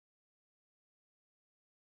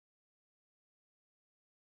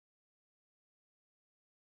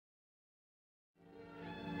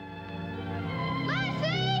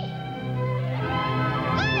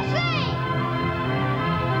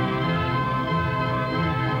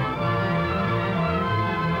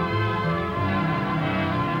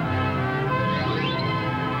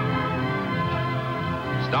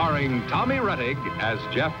starring Tommy Rettig as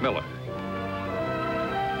Jeff Miller,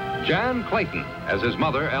 Jan Clayton as his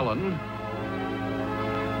mother, Ellen,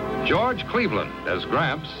 George Cleveland as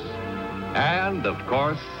Gramps, and, of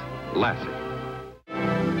course, Lassie.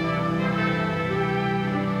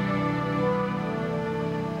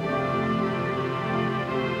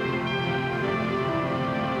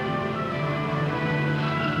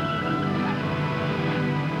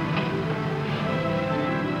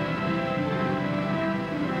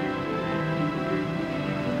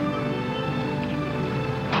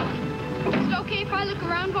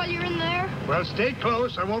 While you're in there? Well, stay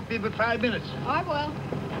close. I won't be but 5 minutes. I will.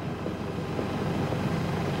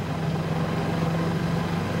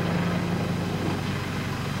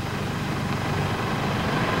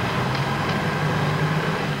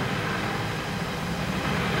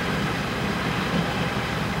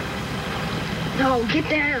 No, get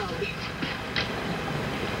down.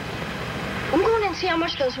 I'm going in and see how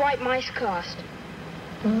much those white mice cost.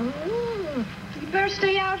 You better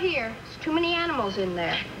stay out here. There's too many animals in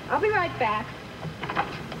there. I'll be right back.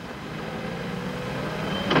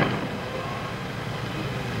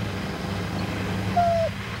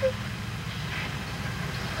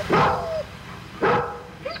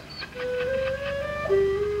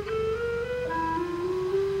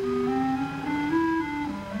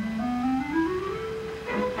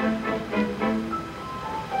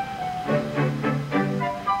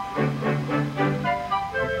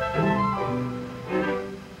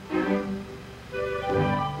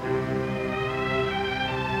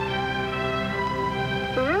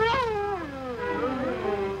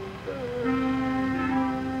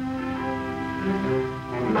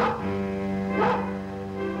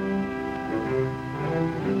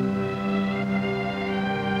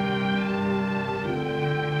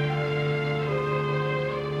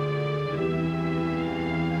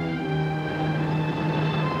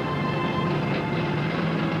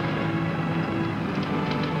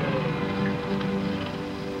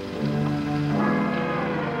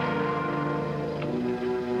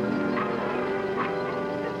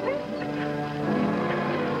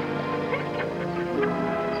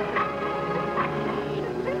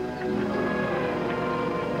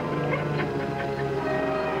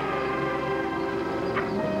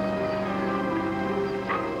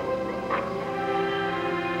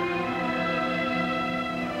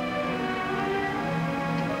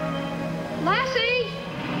 Lassie!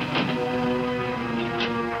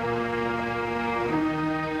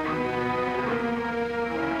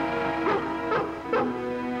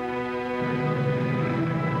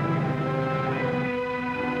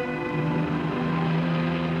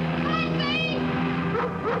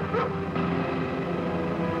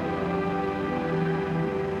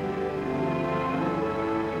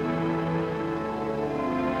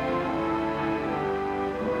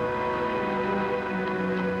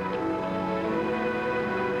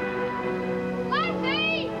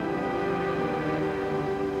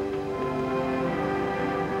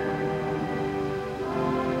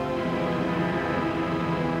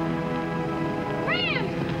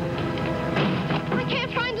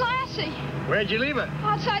 Where'd you leave her?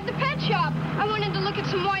 Outside the pet shop. I went in to look at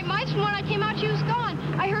some white mice, and when I came out, she was gone.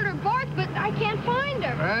 I heard her bark, but I can't find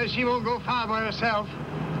her. Well, she won't go far by herself.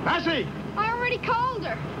 Lassie! I already called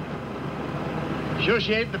her. Sure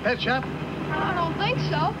she ain't in the pet shop? I don't think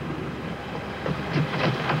so.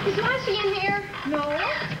 Is Lassie in here? No.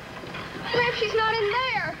 Perhaps she's not in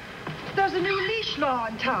there. There's a new leash law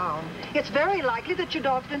in town. It's very likely that your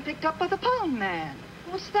dog's been picked up by the pound man.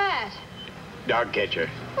 What's that? Dog catcher.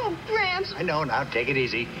 Oh, Gramps. I know now. Take it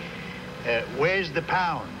easy. Where's the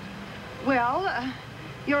pound? Well,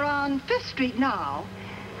 you're on 5th Street now.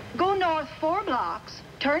 Go north 4 blocks,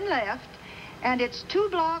 turn left, and it's 2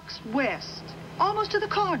 blocks west, almost to the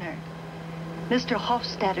corner. Mr.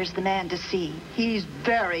 Hofstadter's the man to see. He's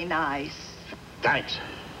very nice. Thanks.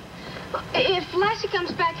 If Lassie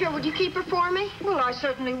comes back here, would you keep her for me? Well, I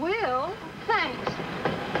certainly will. Thanks.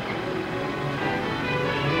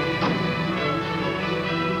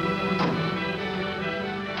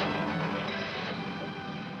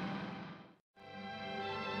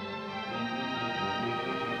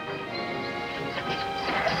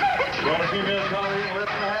 Got a female collie in less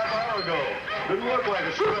than a half hour ago. Didn't look like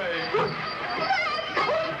a stray.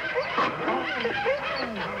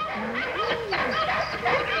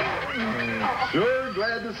 Sure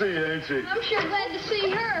glad to see you, ain't she? I'm sure glad to see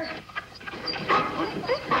her.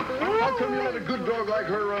 How come you let a good dog like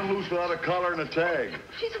her run loose without a collar and a tag?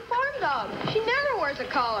 She's a farm dog. She never wears a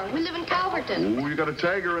collar. We live in Calverton. Oh, you got a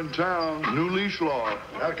tagger in town. New leash law.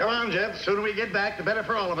 Well, come on, Jeff. The sooner we get back, the better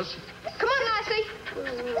for all of us. Come on, Lassie.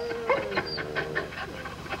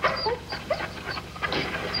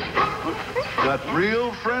 Got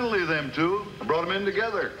real friendly, them two. I brought them in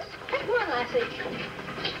together. Come on, Lassie.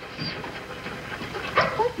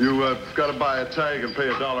 You got to buy a tag and pay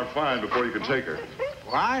 $1 fine before you can take her.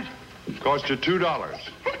 What? Cost you $2.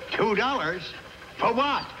 $2? For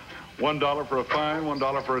what? $1 for a fine,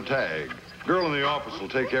 $1 for a tag. Girl in the office will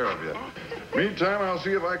take care of you. Meantime, I'll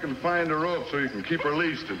see if I can find a rope so you can keep her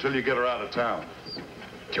leashed until you get her out of town.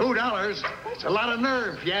 $2? It's a lot of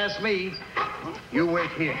nerve, if you ask me. You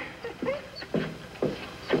wait here.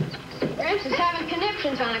 Gramps is having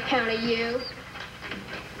conniptions on account of you.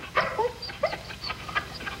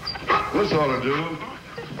 This ought to do.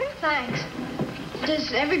 Thanks.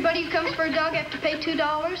 Does everybody who comes for a dog have to pay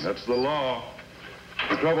 $2? That's the law.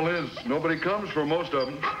 The trouble is, nobody comes for most of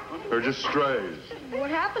them. They're just strays. What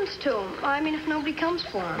happens to them? I mean, if nobody comes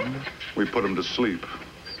for them. We put them to sleep.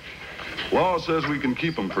 Law says we can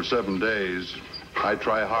keep them for 7 days. I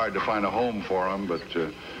try hard to find a home for them, but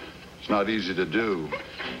it's not easy to do.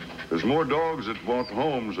 There's more dogs that want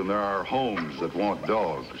homes than there are homes that want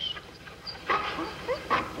dogs.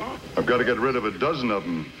 I've got to get rid of a dozen of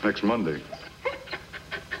them next Monday.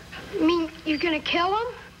 You mean you're gonna kill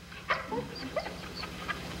them?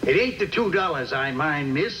 It ain't the $2 I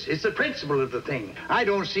mind, miss. It's the principle of the thing. I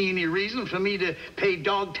don't see any reason for me to pay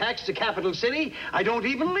dog tax to Capital City. I don't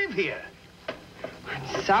even live here.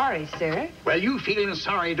 Sorry, sir. Well, you feeling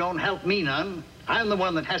sorry don't help me none. I'm the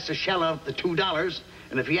one that has to shell out the $2.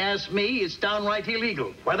 And if you ask me, it's downright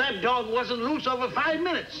illegal. Why, that dog wasn't loose over 5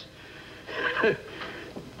 minutes.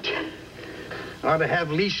 Ought to have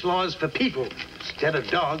leash laws for people instead of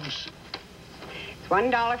dogs. It's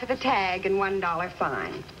 $1 for the tag and $1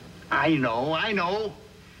 fine. I know.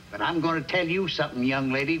 But I'm going to tell you something,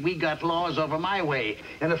 young lady. We got laws over my way.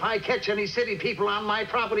 And if I catch any city people on my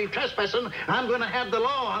property trespassing, I'm going to have the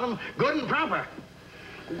law on them good and proper.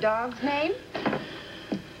 Dog's name?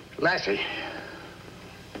 Lassie.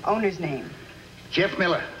 Owner's name? Jeff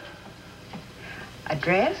Miller.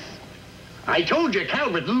 Address? I told you,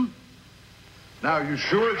 Calverton. Now, you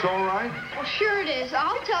sure it's all right? Well, sure it is.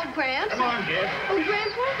 I'll tell Gramps. Come on, Jeff. Oh,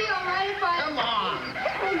 Gramps, won't it be all right if I... Come on.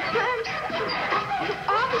 Oh, Gramps,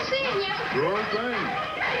 I'll be seeing you. Sure thing.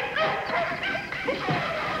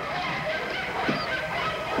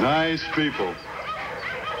 Nice people.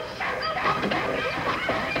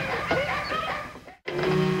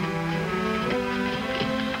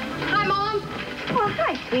 Hi, Mom. Oh,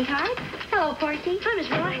 hi, sweetheart. Hello, Porky. Hi, Miss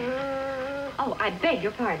Roy. Oh, I beg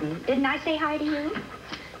your pardon. Didn't I say hi to you?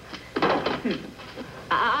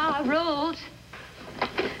 Rules.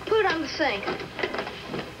 Put it on the sink.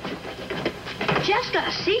 Jeff's got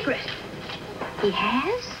a secret. He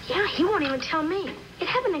has? Yeah, he won't even tell me. It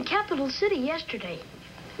happened in Capital City yesterday.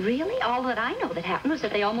 Really? All that I know that happened was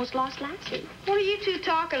that they almost lost Lassie. What are you two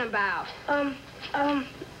talking about? Nothing.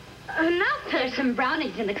 There's some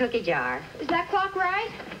brownies in the cookie jar. Is that clock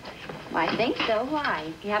right? Well, I think so.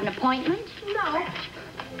 Why? You have an appointment? No.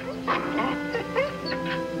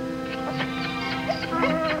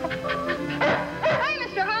 Hi,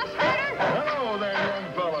 Mr. Hostetter. Hello there,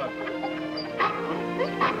 young fella.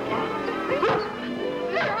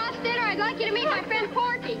 Mr. Hostetter, I'd like you to meet my friend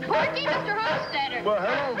Porky. Porky, Mr. Hostetter. Well,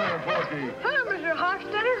 hello there, Porky. Hello, Mr.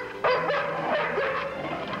 Hostetter.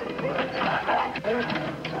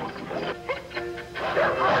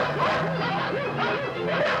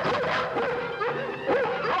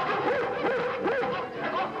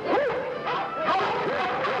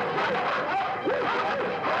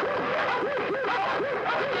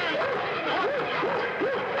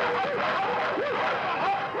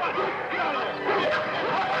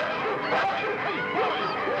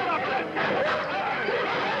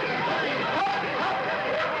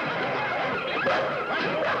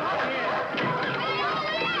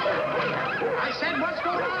 I said, what's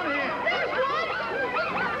going on here? There's one.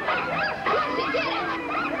 Lassie, get it.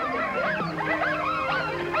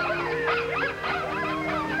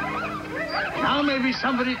 Now maybe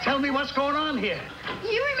somebody tell me what's going on here.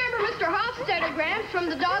 You remember Mr. Hofstetter, Gramps, from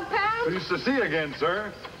the dog pound? Pleased to see you again,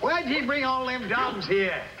 sir. Why'd he bring all them dogs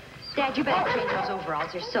here? Dad, you better change those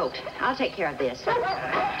overalls. They're soaked. I'll take care of this.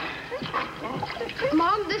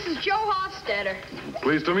 Mom, this is Joe Hofstetter.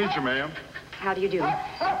 Pleased to meet you, ma'am. How do you do?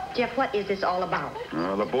 Jeff, what is this all about?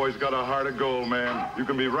 The boy's got a heart of gold, ma'am. You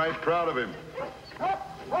can be right proud of him.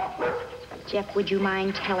 Jeff, would you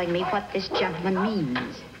mind telling me what this gentleman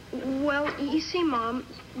means? Well, you see, Mom,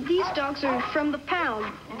 these dogs are from the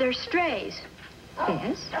pound. They're strays.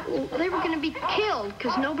 Yes? Well, they were going to be killed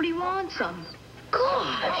because nobody wants them.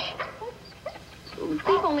 Gosh!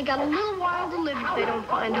 They've only got a little while to live if they don't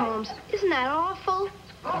find homes. Isn't that awful?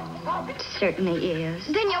 It certainly is.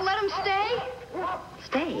 Then you'll let them stay?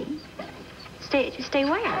 Stay? Stay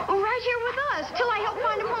where? Oh, right here with us, till I help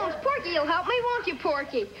find him homes. Porky, you'll help me, won't you,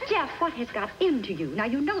 Porky? Jeff, what has got into you? Now,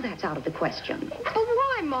 you know that's out of the question. But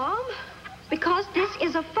why, Mom? Because this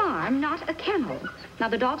is a farm, not a kennel. Now,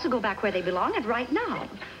 the dogs will go back where they belong, and right now.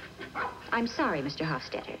 I'm sorry, Mr.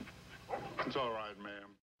 Hofstetter. It's all right,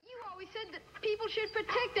 ma'am. You always said that people should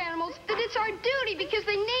protect animals, that it's our duty because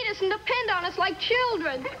they need us and depend on us like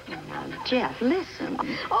children. Now, Jeff, listen.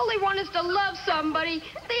 All they want is to love somebody.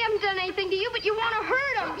 They haven't done anything to you, but you want to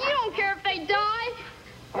hurt them. You don't care if they die.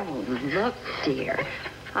 Oh, look, dear.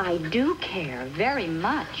 I do care very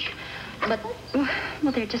much. But,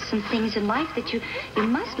 well, there are just some things in life that you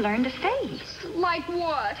must learn to face. Like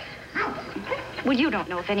what? Well, you don't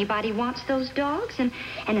know if anybody wants those dogs, and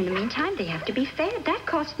in the meantime, they have to be fed. That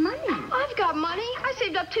costs money. I've got money. I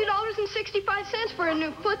saved up $2.65 for a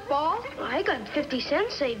new football. I got 50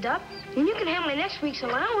 cents saved up, and you can have my next week's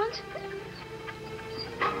allowance.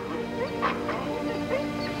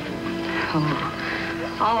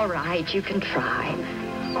 Oh, all right, you can try.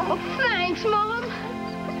 Oh, thanks, Mom.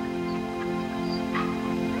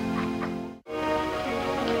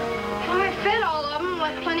 I fed all of them,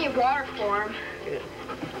 left plenty of water for them.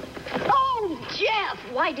 Oh, Jeff,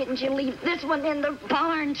 why didn't you leave this one in the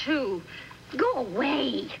barn, too? Go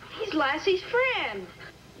away. He's Lassie's friend.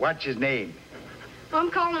 What's his name? I'm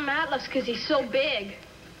calling him Atlas because he's so big.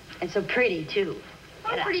 And so pretty, too.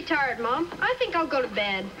 I'm pretty tired, Mom. I think I'll go to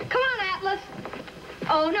bed. Come on, Atlas.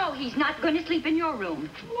 Oh, no, he's not going to sleep in your room.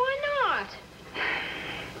 Why not?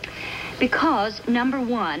 Because, number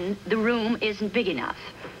one, the room isn't big enough.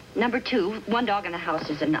 Number two, one dog in the house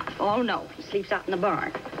is enough. Oh, no, he sleeps out in the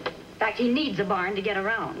barn. In fact, he needs a barn to get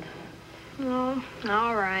around. Oh,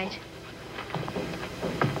 all right.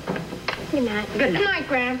 Good night. Good night. Good night,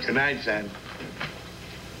 Gramps. Good night, son.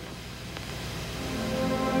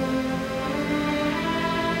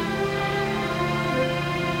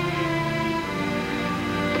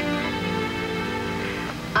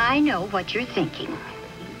 I know what you're thinking.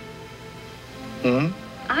 Hmm?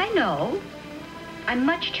 I know. I'm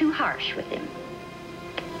much too harsh with him.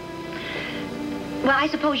 Well, I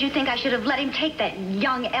suppose you think I should have let him take that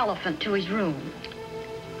young elephant to his room.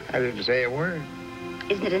 I didn't say a word.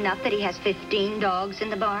 Isn't it enough that he has 15 dogs in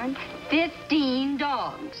the barn? 15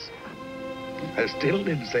 dogs. I still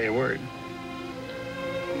didn't say a word.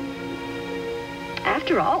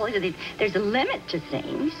 After all, there's a limit to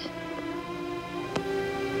things.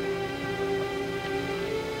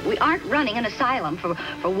 We aren't running an asylum for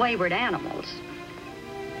wayward animals.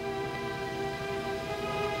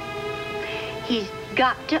 He's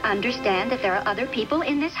got to understand that there are other people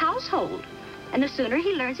in this household. And the sooner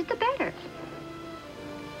he learns it, the better.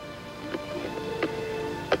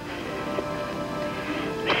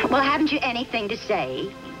 Well, haven't you anything to say?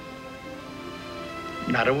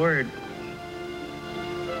 Not a word.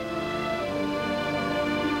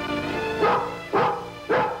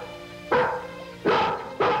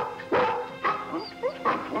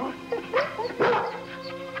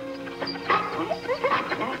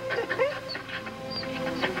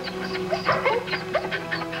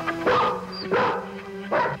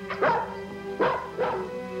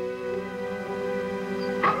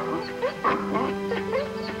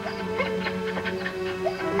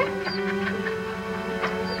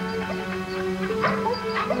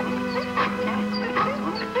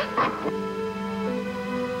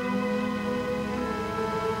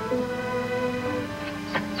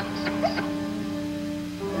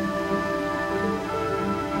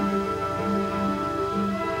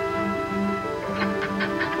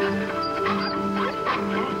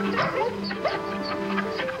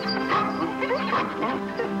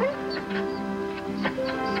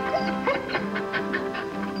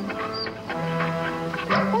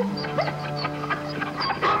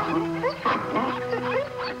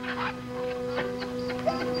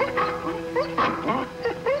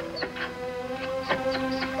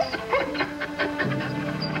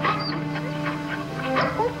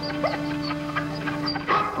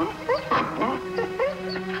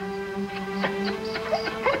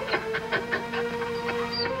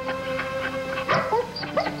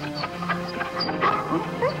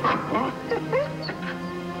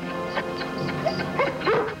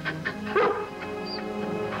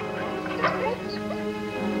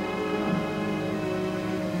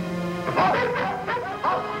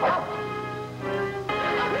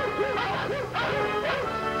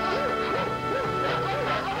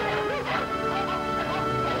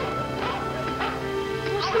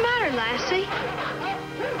 What's the matter, Lassie?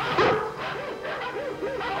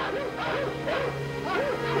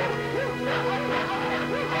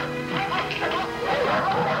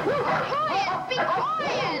 Quiet! Be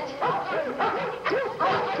quiet!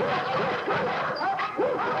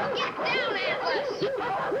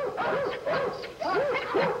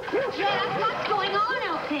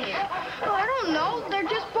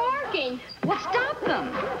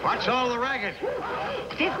 What's all the racket?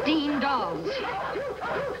 15 dogs.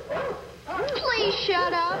 Please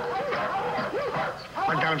shut up.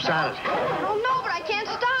 What got him started? Oh, no, but I can't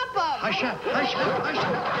stop them. Hush up, hush up, hush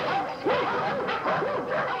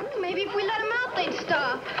up. Maybe if we let them out, they'd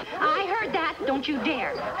stop. I heard that. Don't you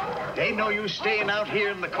dare. Ain't no use staying out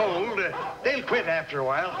here in the cold. They'll quit after a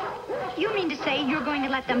while. You mean to say you're going to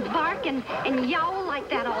let them bark and yowl like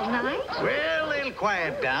that all night? Well, they'll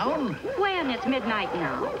quiet down. When? It's midnight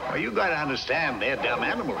now. Well, you gotta understand, they're dumb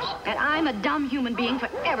animals. And I'm a dumb human being for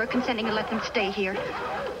ever consenting to let them stay here.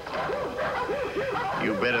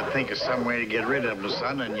 You better think of some way to get rid of them,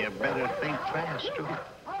 son, and you better think fast, too.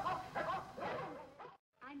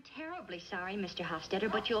 I'm terribly sorry, Mr.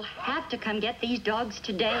 Hofstetter, but you'll have to come get these dogs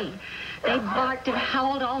today. They barked and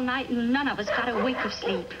howled all night, and none of us got a wink of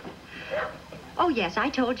sleep. Oh, yes, I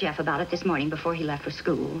told Jeff about it this morning before he left for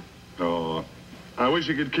school. Oh, I wish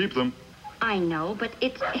you could keep them. I know, but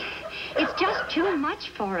it's just too much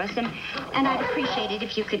for us, and I'd appreciate it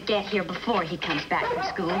if you could get here before he comes back from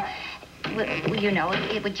school. Well, you know,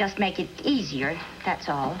 it would just make it easier, that's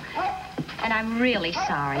all. And I'm really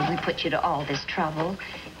sorry we put you to all this trouble.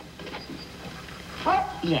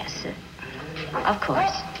 Yes, of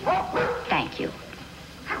course. Thank you.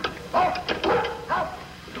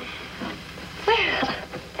 Well,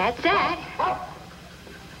 that's that.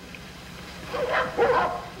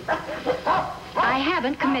 I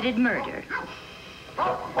haven't committed murder.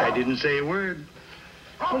 I didn't say a word.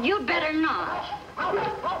 Well, you'd better not.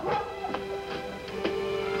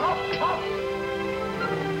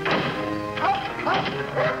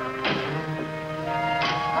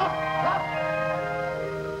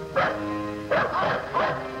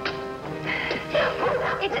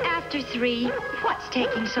 It's after 3. What's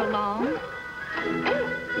taking so long?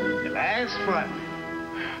 The last one.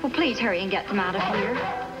 Well, please hurry and get them out of here.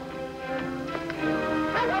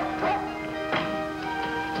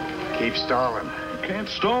 Keep stalling. Can't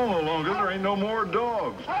stall no longer. There ain't no more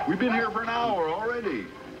dogs. We've been here for an hour already.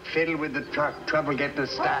 Fiddle with the truck. Trouble getting it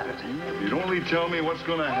started. You'd only tell me what's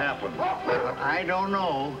going to happen. Well, I don't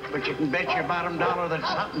know, but you can bet your bottom dollar that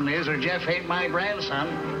something is, or Jeff ain't my grandson.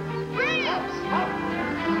 Gramps!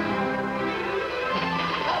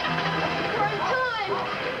 We're in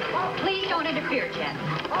time. Please don't interfere, Jeff.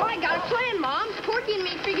 Oh, I got a plan, Mom. Porky and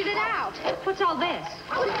me figured it out. What's all this?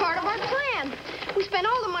 It was part of our plan. We spent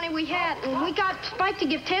all the money we had, and we got Spike to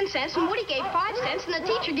give 10 cents, and Woody gave 5 cents, and the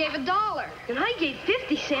teacher gave $1. And I gave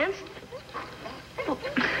 50 cents. Well,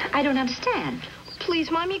 I don't understand. Please,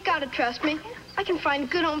 Mom, you gotta trust me. I can find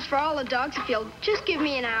good homes for all the dogs if you'll just give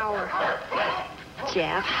me an hour.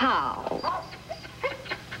 Jeff, how?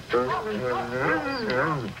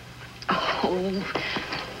 Oh,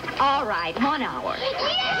 all right, 1 hour.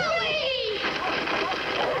 Yay!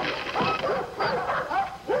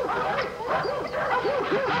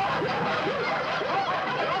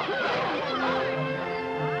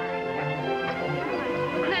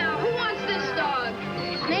 Now, who wants this dog?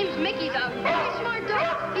 His name's Mickey's a very smart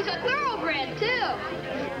dog. He's a thoroughbred, too.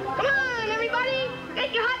 Come on, everybody.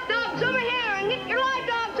 Get your hot dogs over here and get your live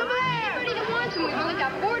dogs over there. Everybody that wants them, we've only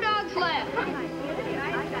got 4 dogs left.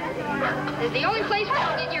 This is the only place where you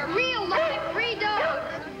can get your real live free dogs.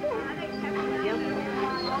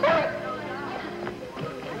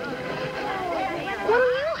 What do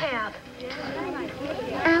you have?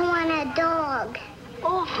 I want a dog.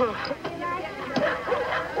 Oh.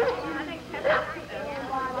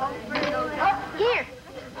 Here.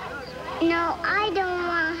 No, I don't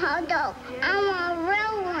want a hot dog. I want a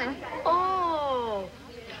real one. Oh.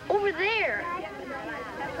 Over there.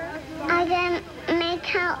 I can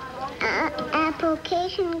make out an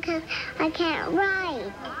application because I can't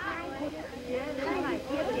write.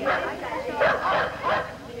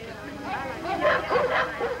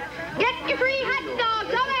 Get your free hot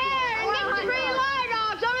dogs over here and get your free live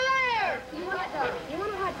dogs over there.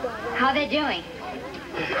 How they doing?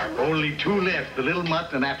 Only 2 left, the little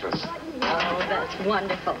mutt and Epis. Oh, that's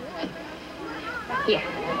wonderful. Here,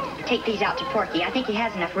 take these out to Porky. I think he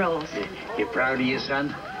has enough rolls. You proud of your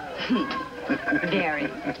son? Very.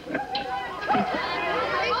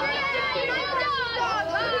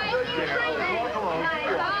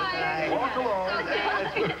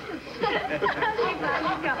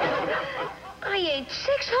 I ate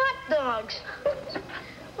 6 hot dogs.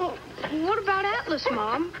 Well, what about Atlas,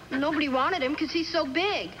 Mom? Nobody wanted him because he's so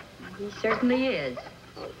big. He certainly is.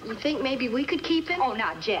 You think maybe we could keep him? Oh,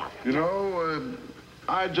 now, Jeff. You know,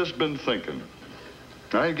 I've just been thinking.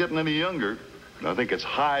 I ain't getting any younger. I think it's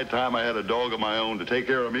high time I had a dog of my own to take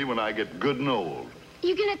care of me when I get good and old.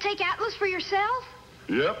 You gonna take Atlas for yourself?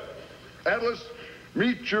 Yep. Atlas,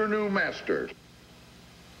 meet your new master.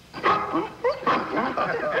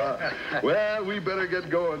 Well, we better get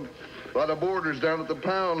going. A lot of boarders down at the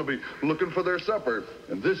pound will be looking for their supper.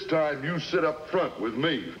 And this time, you sit up front with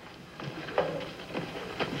me.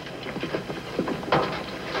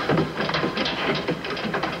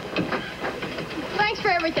 Thanks for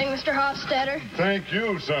everything, Mr. Hofstadter. Thank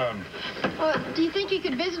you, son. Do you think you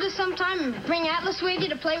could visit us sometime and bring Atlas with you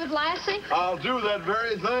to play with Lassie? I'll do that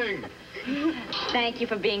very thing. Thank you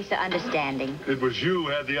for being so understanding. It was you who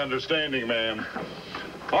had the understanding, ma'am.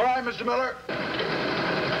 All right, Mr. Miller. Bye,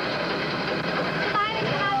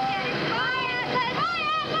 Mr. Hofstadter. Bye,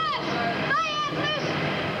 Atlas. Bye, Atlas.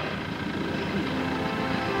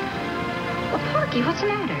 Well, Porky, what's the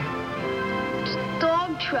matter? It's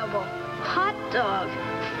dog trouble. Hot dog.